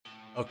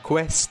A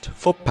quest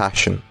for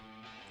passion.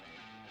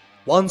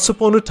 Once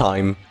upon a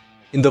time,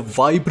 in the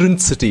vibrant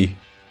city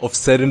of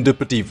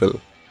Serendipityville,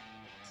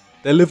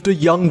 there lived a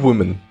young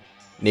woman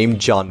named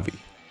Janvi.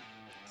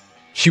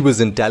 She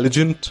was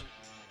intelligent,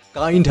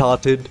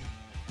 kind-hearted,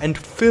 and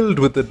filled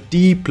with a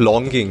deep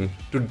longing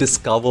to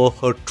discover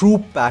her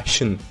true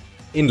passion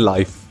in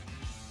life.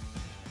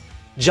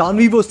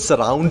 Janvi was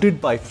surrounded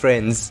by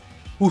friends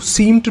who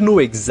seemed to know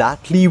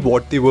exactly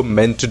what they were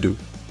meant to do,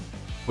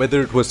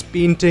 whether it was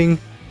painting,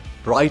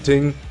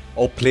 writing,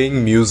 or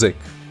playing music.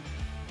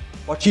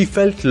 But she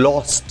felt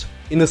lost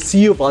in a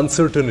sea of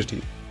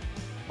uncertainty,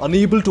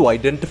 unable to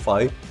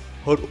identify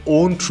her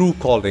own true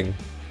calling.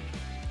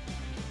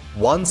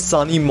 One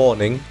sunny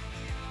morning,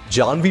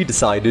 Janvi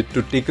decided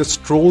to take a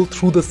stroll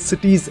through the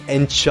city's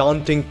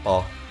enchanting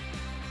park,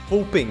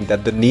 hoping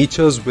that the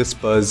nature's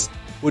whispers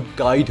would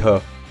guide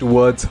her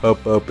towards her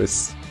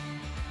purpose.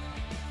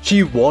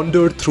 She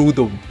wandered through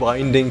the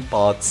winding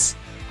paths.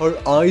 Her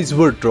eyes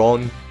were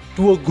drawn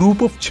to a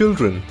group of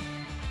children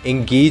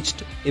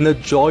engaged in a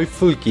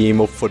joyful game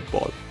of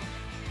football.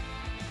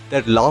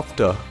 Their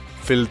laughter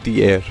filled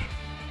the air,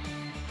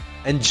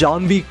 and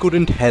Janvi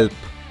couldn't help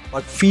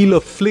but feel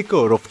a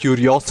flicker of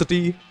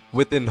curiosity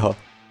within her.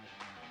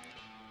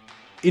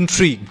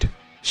 Intrigued,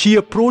 she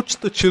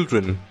approached the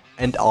children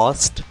and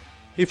asked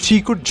if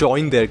she could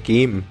join their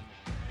game.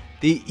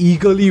 They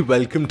eagerly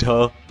welcomed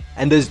her,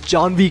 and as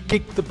Janvi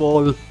kicked the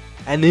ball,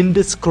 an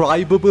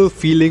indescribable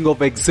feeling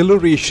of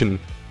exhilaration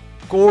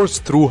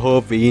coursed through her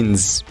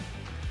veins.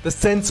 The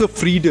sense of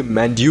freedom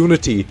and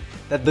unity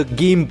that the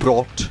game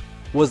brought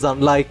was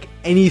unlike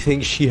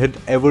anything she had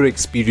ever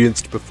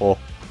experienced before.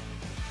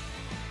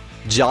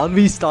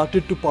 Janvi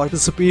started to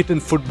participate in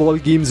football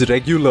games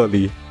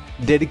regularly,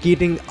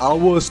 dedicating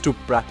hours to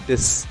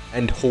practice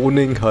and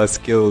honing her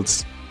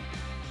skills.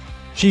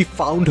 She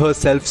found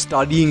herself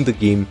studying the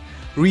game,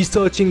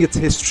 researching its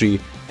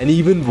history, and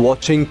even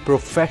watching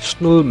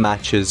professional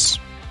matches.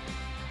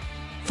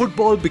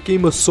 Football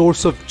became a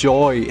source of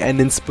joy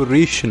and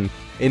inspiration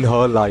in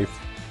her life,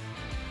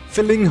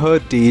 filling her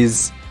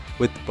days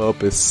with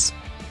purpose.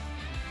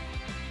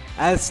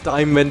 As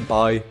time went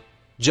by,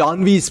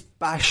 Janvi's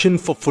passion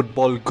for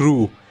football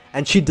grew,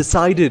 and she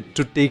decided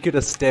to take it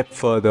a step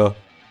further.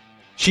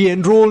 She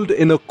enrolled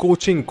in a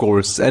coaching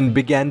course and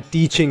began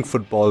teaching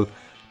football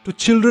to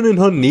children in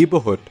her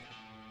neighborhood.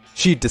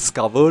 She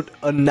discovered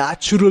a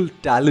natural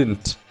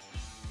talent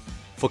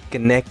for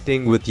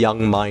connecting with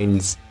young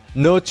minds,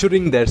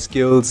 nurturing their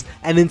skills,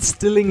 and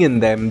instilling in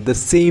them the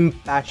same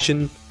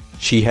passion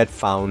she had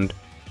found.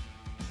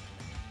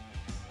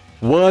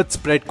 Word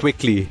spread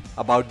quickly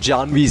about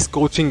Janvi's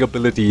coaching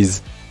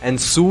abilities,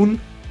 and soon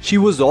she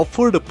was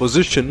offered a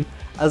position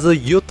as a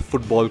youth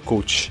football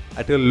coach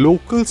at a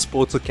local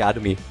sports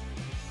academy.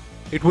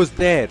 It was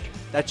there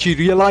that she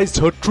realized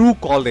her true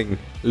calling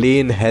lay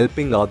in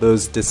helping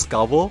others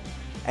discover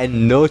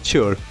and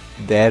nurture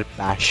their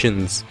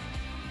passions.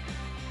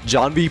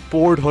 Janvi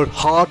poured her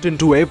heart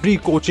into every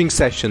coaching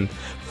session,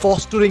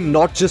 fostering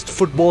not just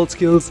football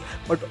skills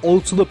but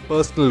also the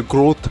personal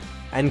growth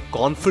and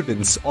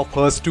confidence of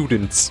her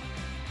students.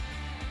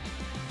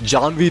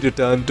 Janvi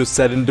returned to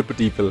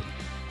Serendipityville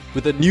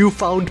with a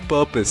newfound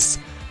purpose,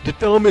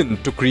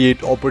 determined to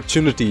create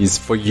opportunities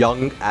for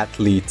young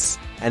athletes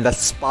and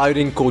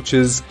aspiring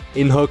coaches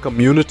in her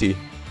community.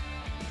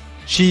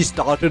 She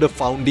started a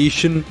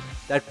foundation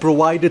that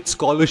provided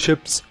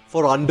scholarships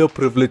for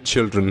underprivileged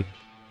children,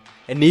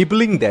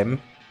 enabling them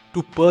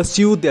to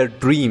pursue their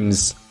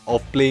dreams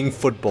of playing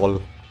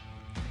football.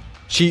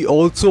 She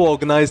also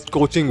organized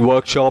coaching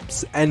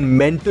workshops and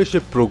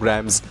mentorship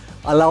programs,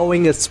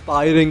 allowing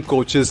aspiring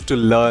coaches to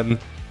learn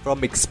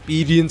from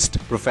experienced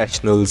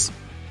professionals.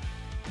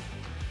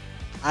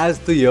 As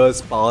the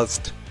years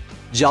passed,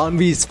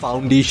 Janvi's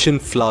foundation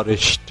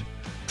flourished,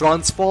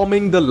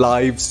 transforming the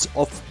lives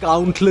of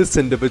countless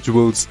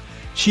individuals.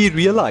 She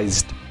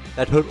realized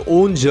that her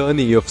own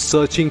journey of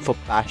searching for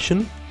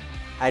passion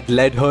had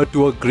led her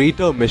to a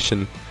greater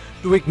mission: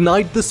 to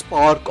ignite the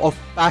spark of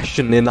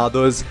passion in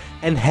others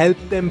and help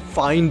them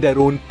find their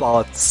own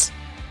paths.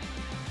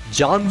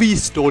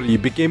 Janvi's story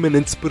became an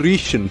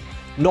inspiration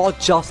not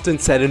just in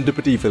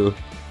Serendipityville,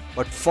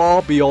 but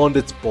far beyond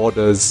its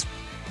borders.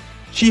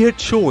 She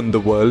had shown the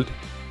world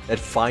that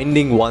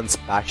finding one's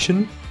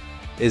passion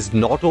is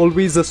not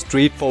always a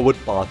straightforward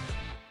path.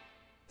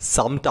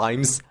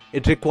 Sometimes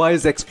it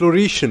requires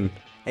exploration,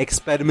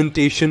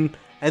 experimentation,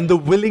 and the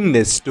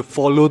willingness to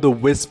follow the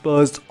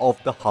whispers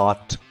of the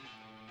heart.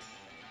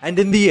 And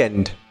in the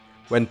end,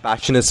 when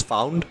passion is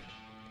found,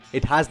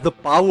 it has the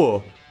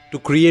power to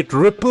create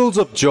ripples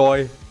of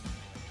joy,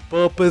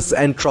 purpose,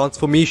 and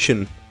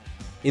transformation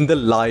in the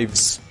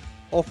lives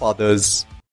of others.